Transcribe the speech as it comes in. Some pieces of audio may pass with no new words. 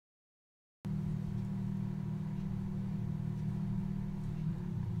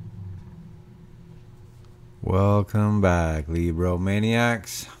Welcome back,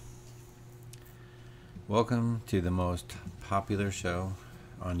 Libromaniacs. Welcome to the most popular show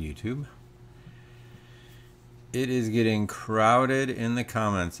on YouTube. It is getting crowded in the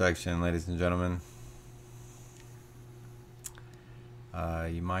comment section, ladies and gentlemen.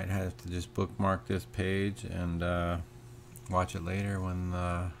 You might have to just bookmark this page and watch it later when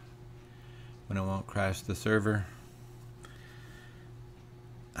it won't crash the server.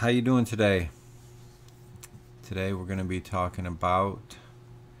 How you doing today? Today we're going to be talking about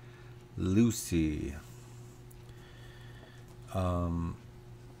Lucy.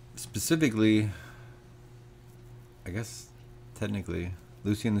 Specifically, I guess technically,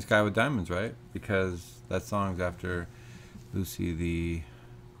 Lucy in the Sky with Diamonds, right? Because that song's after Lucy the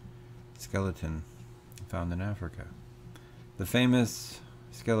skeleton found in Africa. The famous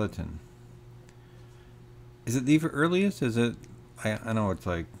skeleton. Is it the earliest? Is it? I know it's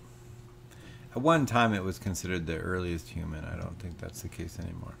like, at one time it was considered the earliest human. I don't think that's the case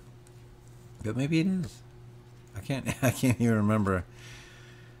anymore. But maybe it is. I can't even remember.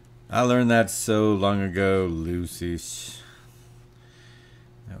 I learned that so long ago, Lucy.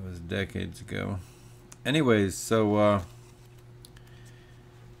 That was decades ago. Anyways, so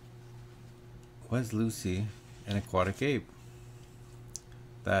was Lucy an aquatic ape?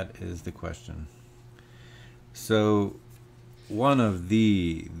 That is the question. So one of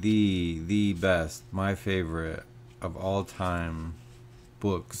the best, my favorite of all time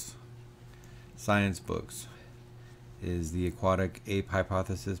books, science books, is the Aquatic Ape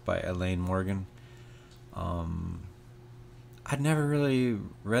Hypothesis by Elaine Morgan. I'd never really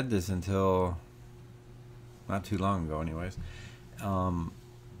read this until not too long ago anyways. I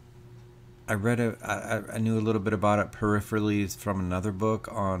read it, I knew a little bit about it peripherally from another book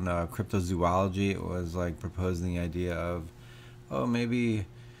on cryptozoology. It was like proposing the idea of, oh, maybe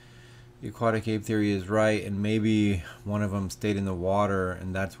the aquatic ape theory is right, and maybe one of them stayed in the water,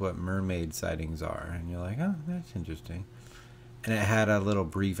 and that's what mermaid sightings are. And you're like, oh, that's interesting. And it had a little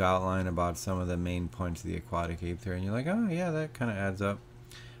brief outline about some of the main points of the aquatic ape theory, and you're like, oh, yeah, that kind of adds up.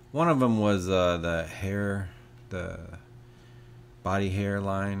 One of them was the body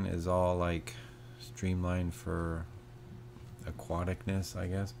hairline is all like streamlined for aquaticness, I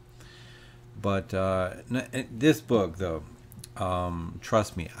guess. But this book, though,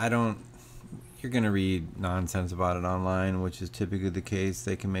 trust me, you're gonna read nonsense about it online, which is typically the case.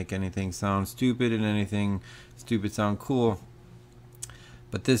 They can make anything sound stupid and anything stupid sound cool,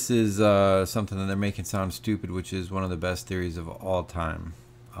 but this is something that they're making sound stupid, which is one of the best theories of all time.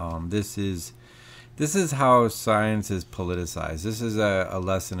 This is how science is politicized. This is a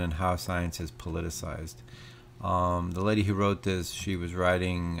lesson in how science is politicized. The lady who wrote this, she was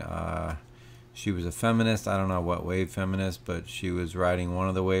writing, she was a feminist. I don't know what wave feminist, but she was riding one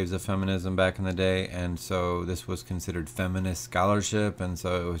of the waves of feminism back in the day, and so this was considered feminist scholarship, and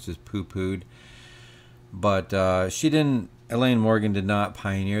so it was just poo-pooed. But Elaine Morgan did not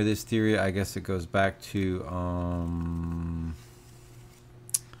pioneer this theory. I guess it goes back to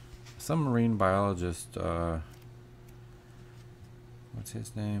some marine biologist. What's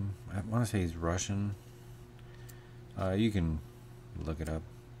his name? I want to say he's Russian. You can look it up.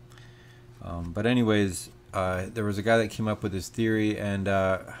 But anyways, there was a guy that came up with this theory, and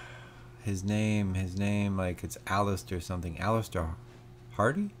his name, like it's Alistair something. Alistair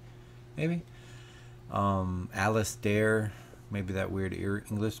Hardy, maybe? Alistair, maybe that weird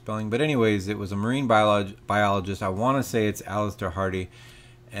English spelling. But anyways, it was a marine biologist. I want to say it's Alistair Hardy.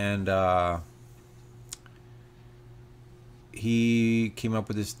 And he came up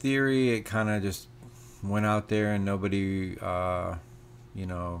with this theory. It kind of just went out there, and nobody,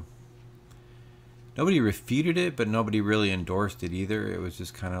 nobody refuted it, but nobody really endorsed it either. It was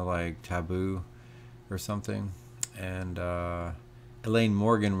just kind of like taboo or something. And Elaine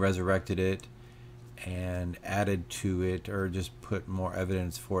Morgan resurrected it and added to it, or just put more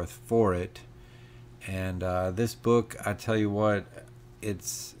evidence forth for it. And this book, I tell you what,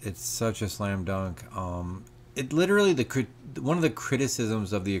 it's such a slam dunk. It literally, one of the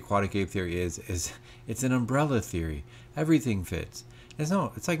criticisms of the aquatic ape theory is it's an umbrella theory. Everything fits.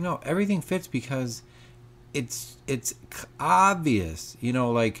 It's like, no, everything fits because it's obvious.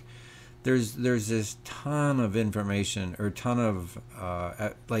 Like there's this ton of information, or ton of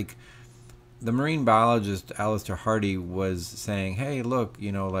like the marine biologist Alistair Hardy was saying, hey, look,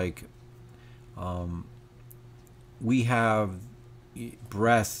 we have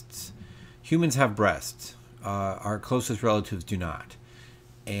breasts. Humans have breasts. Our closest relatives do not,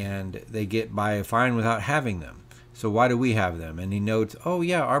 and they get by fine without having them. So why do we have them? And he notes, oh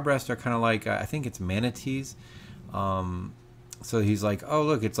yeah, our breasts are kind of like I think it's manatees. So he's like, oh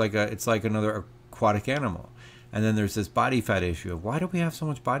look, it's like another aquatic animal. And then there's this body fat issue of why do we have so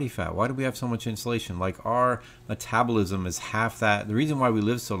much body fat? Why do we have so much insulation? Like our metabolism is half that. The reason why we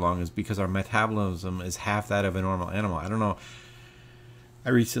live so long is because our metabolism is half that of a normal animal. I don't know. I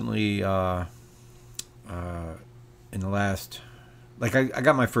recently, in the last, like I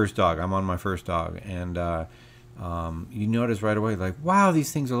got my first dog. I'm on my first dog. And you notice right away, like, wow,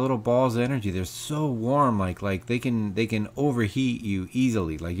 these things are little balls of energy. They're so warm. Like they can overheat you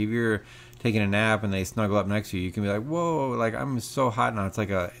easily. Like if you're taking a nap and they snuggle up next to you, you can be like, whoa, like I'm so hot now. It's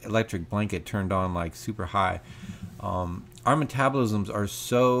like a electric blanket turned on like super high. Our metabolisms are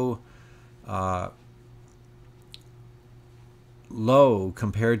so low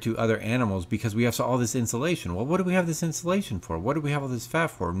compared to other animals because we have all this insulation. Well, what do we have this insulation for? What do we have all this fat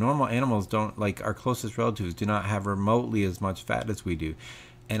for? Normal animals don't, like our closest relatives do not have remotely as much fat as we do.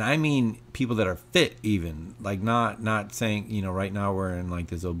 And I mean people that are fit even, like not saying, you know, right now we're in like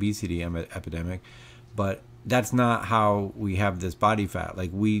this obesity epidemic, but that's not how we have this body fat.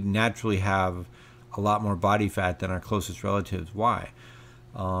 Like we naturally have a lot more body fat than our closest relatives. Why?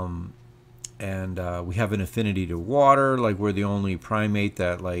 And we have an affinity to water. Like we're the only primate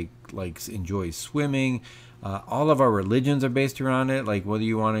that like enjoys swimming. All of our religions are based around it. Like whether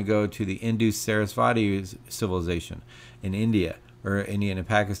you want to go to the Indus Sarasvati civilization in India or India and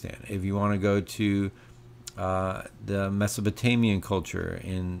Pakistan, if you want to go to the Mesopotamian culture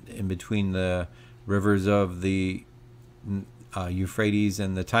in between the rivers of the Euphrates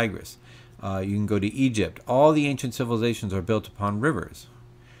and the Tigris, you can go to Egypt. All the ancient civilizations are built upon rivers.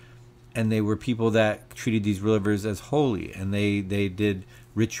 And they were people that treated these rivers as holy, and they did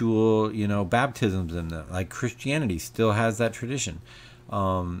ritual, you know, baptisms in them. Like Christianity still has that tradition.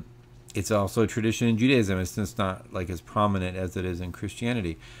 It's also a tradition in Judaism. It's just not like as prominent as it is in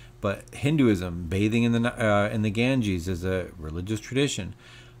Christianity. But Hinduism, bathing in the Ganges, is a religious tradition,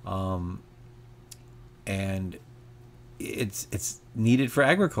 and it's needed for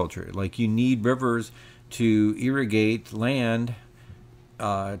agriculture. Like you need rivers to irrigate land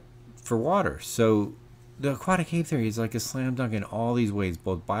for water. So the aquatic ape theory is like a slam dunk in all these ways,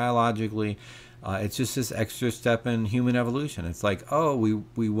 both biologically. It's just this extra step in human evolution. It's like, oh,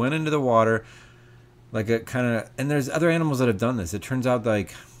 we went into the water, like a kind of, and there's other animals that have done this. It turns out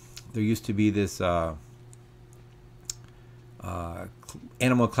like there used to be this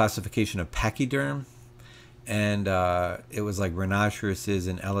animal classification of pachyderm, and it was like rhinoceroses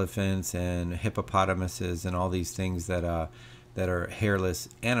and elephants and hippopotamuses and all these things that are hairless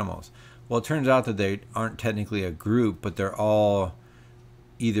animals. Well, it turns out that they aren't technically a group, but they're all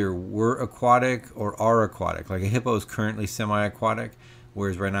either were aquatic or are aquatic. Like a hippo is currently semi-aquatic,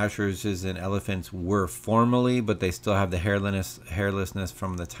 whereas rhinoceroses and elephants were formerly, but they still have the hairlessness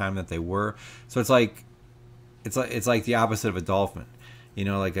from the time that they were. So it's like the opposite of a dolphin. You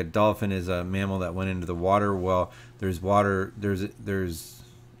know, like a dolphin is a mammal that went into the water. Well, there's like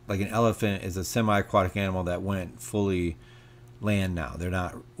an elephant is a semi-aquatic animal that went fully land now. They're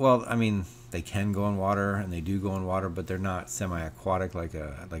not, well, I mean, they can go in water and they do go in water, but they're not semi-aquatic like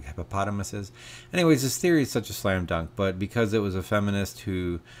hippopotamuses. Anyways, this theory is such a slam dunk, but because it was a feminist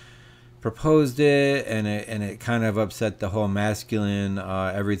who proposed it, and it kind of upset the whole masculine,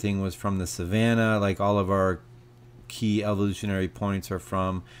 everything was from the savannah, like all of our key evolutionary points are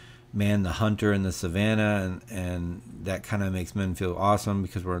from man the hunter in the savannah, and that kind of makes men feel awesome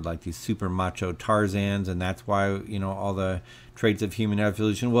because we're like these super macho Tarzans, and that's why, you know, all the traits of human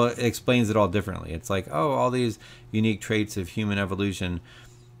evolution, well, it explains it all differently. It's like, oh, all these unique traits of human evolution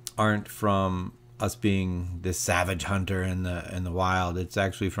aren't from us being this savage hunter in the wild. It's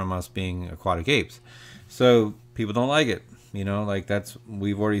actually from us being aquatic apes. So people don't like it, you know, like that's,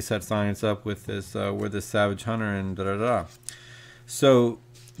 we've already set science up with this, we're this savage hunter and da da da. So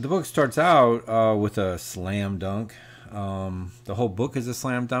the book starts out with a slam dunk. The whole book is a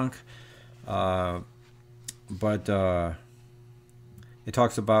slam dunk, but it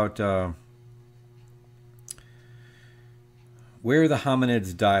talks about where the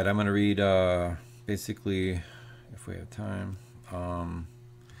hominids died. I'm going to read basically, if we have time,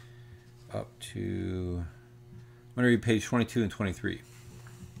 up to, I'm going to read page 22 and 23.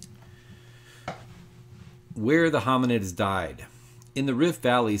 Where the hominids died. In the Rift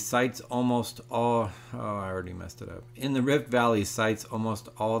Valley sites almost all, I already messed it up. In the Rift Valley sites almost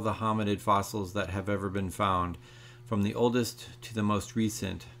all the hominid fossils that have ever been found, from the oldest to the most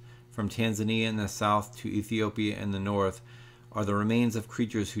recent, from Tanzania in the south to Ethiopia in the north, are the remains of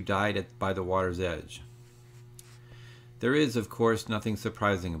creatures who died by the water's edge. There is, of course, nothing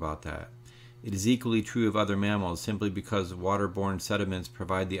surprising about that. It is equally true of other mammals, simply because waterborne sediments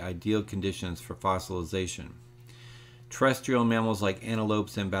provide the ideal conditions for fossilization. Terrestrial mammals like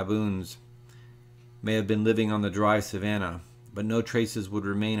antelopes and baboons may have been living on the dry savanna, but no traces would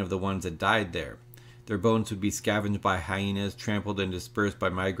remain of the ones that died there. Their bones would be scavenged by hyenas, trampled and dispersed by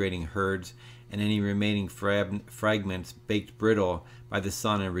migrating herds, and any remaining fragments baked brittle by the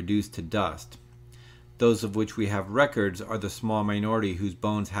sun and reduced to dust. Those of which we have records are the small minority whose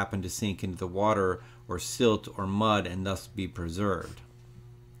bones happen to sink into the water or silt or mud and thus be preserved.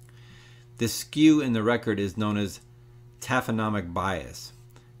 This skew in the record is known as taphonomic bias,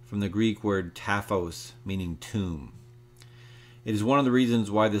 from the Greek word taphos, meaning tomb. It is one of the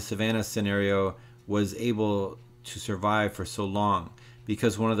reasons why the savanna scenario was able to survive for so long,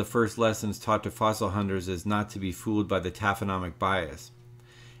 because one of the first lessons taught to fossil hunters is not to be fooled by the taphonomic bias.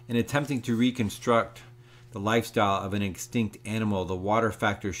 In attempting to reconstruct the lifestyle of an extinct animal, the water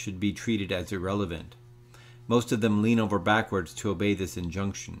factor should be treated as irrelevant. Most of them lean over backwards to obey this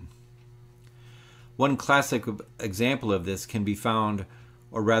injunction. One classic example of this can be found,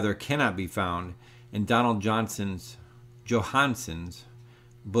 or rather cannot be found, in Donald Johansson's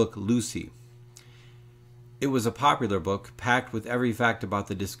book Lucy. It was a popular book, packed with every fact about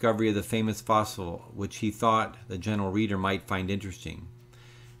the discovery of the famous fossil, which he thought the general reader might find interesting.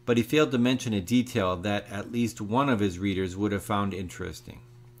 But he failed to mention a detail that at least one of his readers would have found interesting.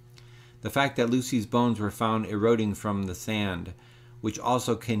 The fact that Lucy's bones were found eroding from the sand, which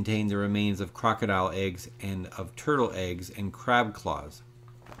also contained the remains of crocodile eggs and of turtle eggs and crab claws.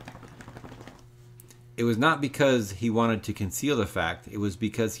 It was not because he wanted to conceal the fact, it was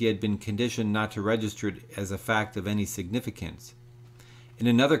because he had been conditioned not to register it as a fact of any significance. In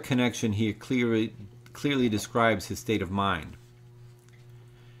another connection, he clearly describes his state of mind.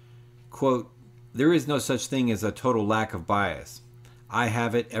 Quote, "There is no such thing as a total lack of bias. I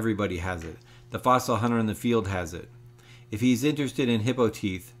have it, everybody has it. The fossil hunter in the field has it. If he's interested in hippo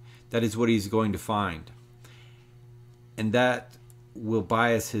teeth, that is what he's going to find. And that will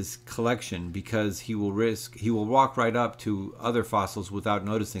bias his collection because he will walk right up to other fossils without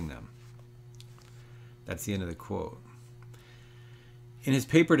noticing them." That's the end of the quote. In his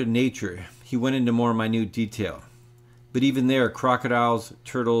paper to Nature, he went into more minute detail. But even there, crocodiles,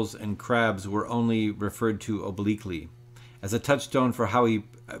 turtles, and crabs were only referred to obliquely, as a touchstone for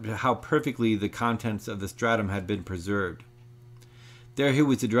how perfectly the contents of the stratum had been preserved. There he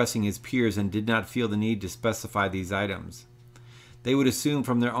was addressing his peers and did not feel the need to specify these items. They would assume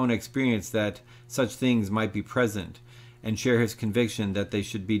from their own experience that such things might be present, and share his conviction that they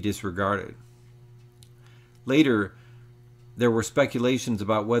should be disregarded. Later, there were speculations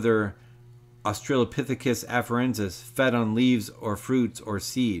about whether Australopithecus afarensis fed on leaves or fruits or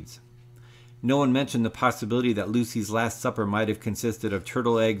seeds. No one mentioned the possibility that Lucy's Last Supper might have consisted of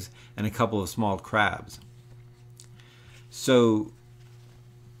turtle eggs and a couple of small crabs. So,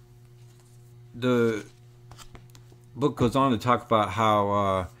 the book goes on to talk about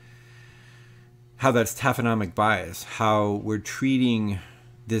how that's taphonomic bias, how we're treating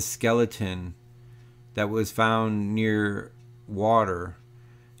this skeleton that was found near water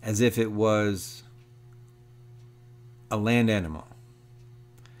as if it was a land animal.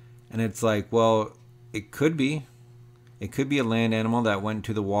 And it's like, well, it could be a land animal that went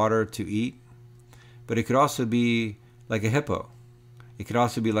to the water to eat, but it could also be like a hippo. It could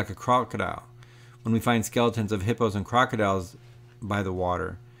also be like a crocodile. When we find skeletons of hippos and crocodiles by the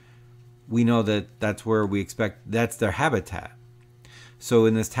water, we know that that's where we expect, that's their habitat. So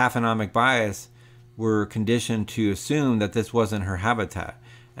in this taphonomic bias, we're conditioned to assume that this wasn't her habitat.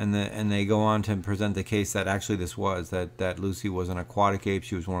 And they go on to present the case that actually this was, that Lucy was an aquatic ape.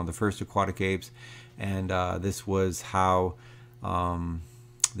 She was one of the first aquatic apes. And this was how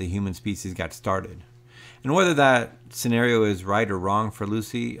the human species got started. And whether that scenario is right or wrong for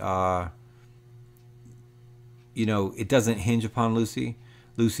Lucy, it doesn't hinge upon Lucy.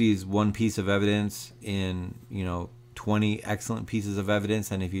 Lucy is one piece of evidence in, 20 excellent pieces of evidence.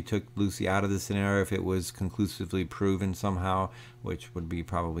 And if you took Lucy out of the scenario, if it was conclusively proven somehow, which would be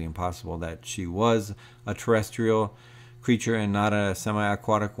probably impossible, that she was a terrestrial creature and not a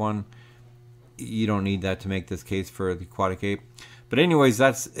semi-aquatic one, you don't need that to make this case for the aquatic ape. But anyways,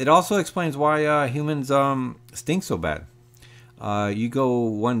 it also explains why humans stink so bad. You go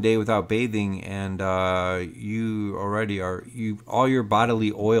one day without bathing, and you already all your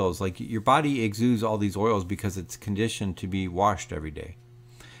bodily oils, like your body exudes all these oils because it's conditioned to be washed every day.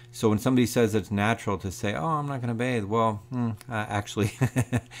 So when somebody says it's natural to say, "Oh, I'm not going to bathe," well, actually,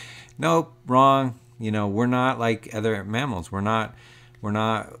 nope, wrong. We're not like other mammals.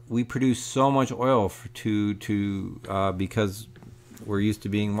 We produce so much oil because we're used to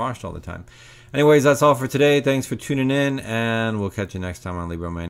being washed all the time. Anyways, that's all for today. Thanks for tuning in, and we'll catch you next time on Libro Man.